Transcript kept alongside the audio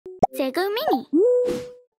Sago Mini.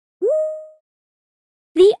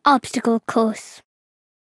 The obstacle course.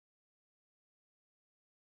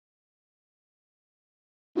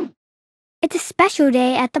 It's a special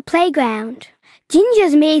day at the playground.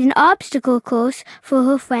 Ginger's made an obstacle course for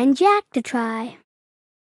her friend Jack to try.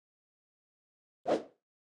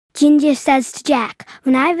 Ginger says to Jack,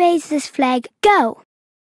 "When I raise this flag, go!"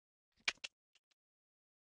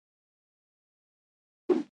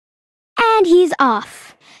 And he's off.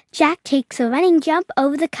 Jack takes a running jump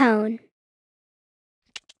over the cone.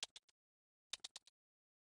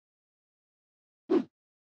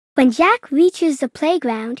 When Jack reaches the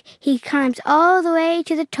playground, he climbs all the way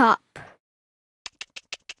to the top.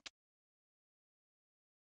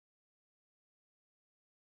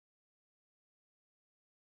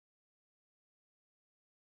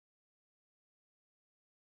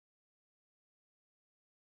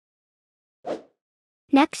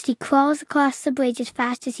 Next, he crawls across the bridge as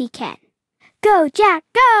fast as he can. Go, Jack,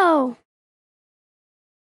 go!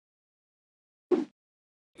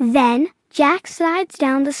 Then, Jack slides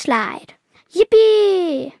down the slide.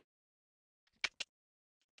 Yippee!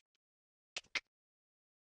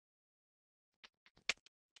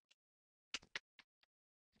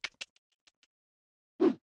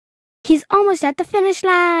 He's almost at the finish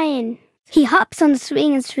line. He hops on the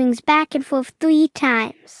swing and swings back and forth 3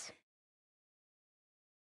 times.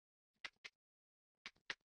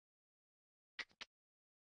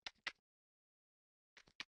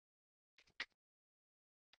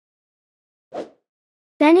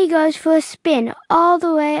 Then he goes for a spin all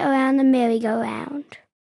the way around the merry-go-round.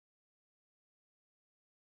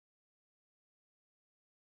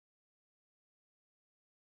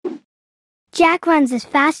 Jack runs as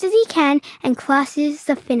fast as he can and crosses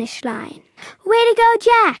the finish line. Way to go,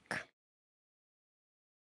 Jack!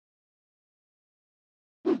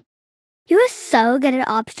 "You're so good at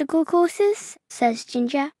obstacle courses," says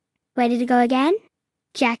Ginger. "Ready to go again?"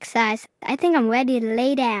 Jack sighs. "I think I'm ready to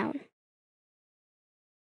lay down."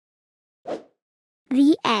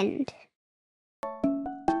 The end.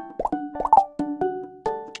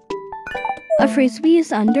 A frisbee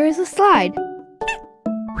is under the slide.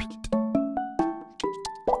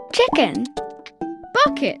 Chicken.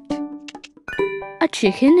 Bucket. A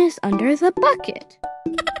chicken is under the bucket.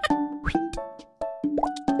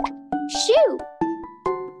 Shoe.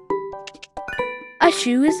 A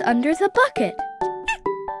shoe is under the bucket.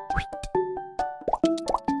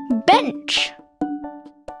 Bench.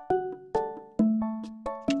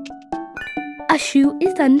 A shoe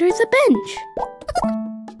is under the bench.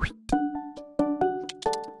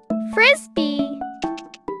 Frisbee.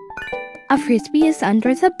 A frisbee is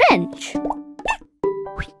under the bench.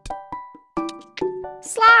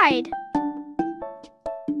 Slide.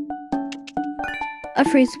 A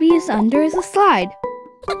frisbee is under the slide.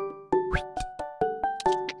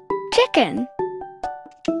 Chicken.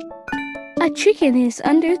 A chicken is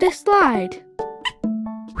under the slide.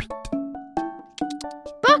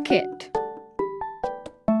 Bucket.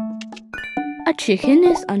 A chicken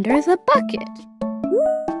is under the bucket.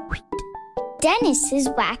 Dennis's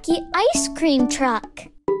wacky ice cream truck.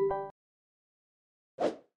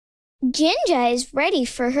 Ginger is ready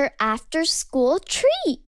for her after-school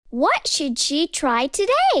treat. What should she try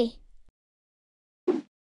today?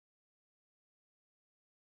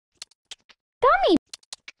 Gummy.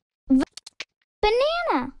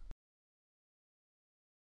 Banana.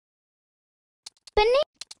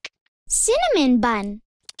 Cinnamon bun.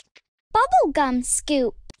 Bubblegum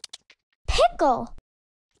scoop. Pickle.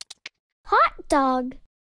 Hot dog.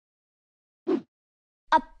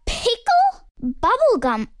 A pickle?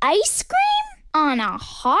 Bubblegum ice cream on a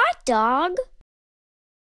hot dog?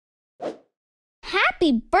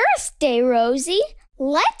 Happy birthday, Rosie!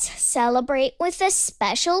 Let's celebrate with a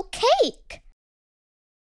special cake.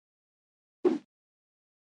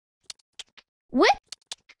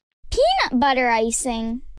 Whipped peanut butter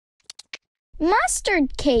icing.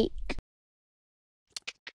 Mustard cake.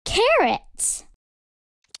 Carrots.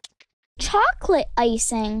 Chocolate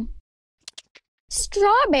icing.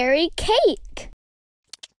 Strawberry cake.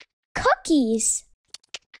 Cookies.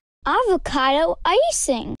 Avocado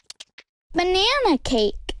icing. Banana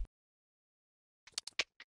cake.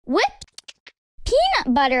 Whipped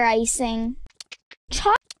peanut butter icing.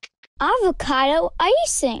 Avocado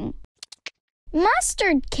icing.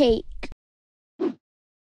 Mustard cake.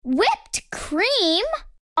 Whipped cream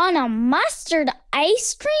on a mustard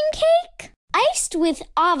ice cream cake? Iced with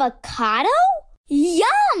avocado?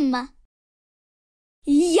 Yum!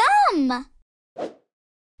 Yum!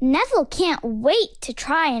 Neville can't wait to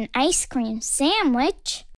try an ice cream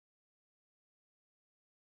sandwich.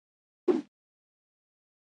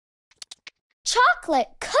 chocolate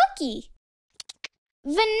cookie,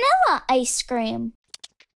 vanilla ice cream,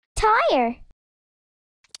 tire,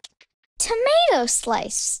 tomato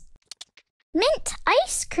slice, mint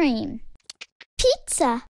ice cream,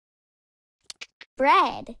 pizza,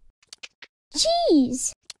 bread,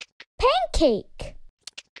 cheese, pancake,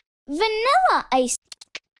 vanilla ice,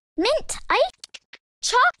 mint ice,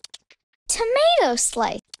 chocolate, tomato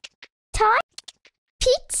slice, tire,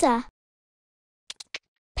 pizza,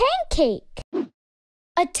 pancake.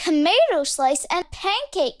 A tomato slice and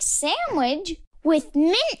pancake sandwich with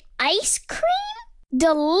mint ice cream?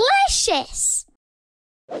 Delicious!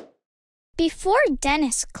 Before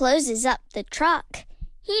Dennis closes up the truck,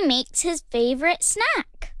 he makes his favorite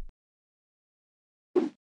snack.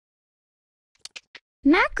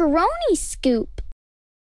 Macaroni scoop,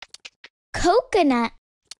 coconut,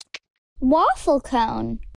 waffle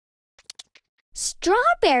cone,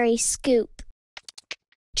 strawberry scoop,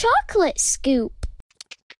 chocolate scoop,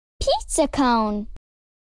 pizza cone,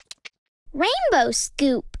 rainbow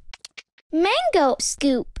scoop, mango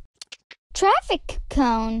scoop, traffic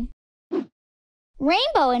cone,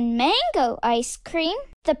 rainbow and mango ice cream,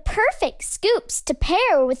 the perfect scoops to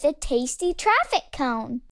pair with a tasty traffic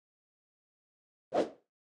cone.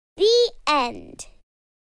 The end.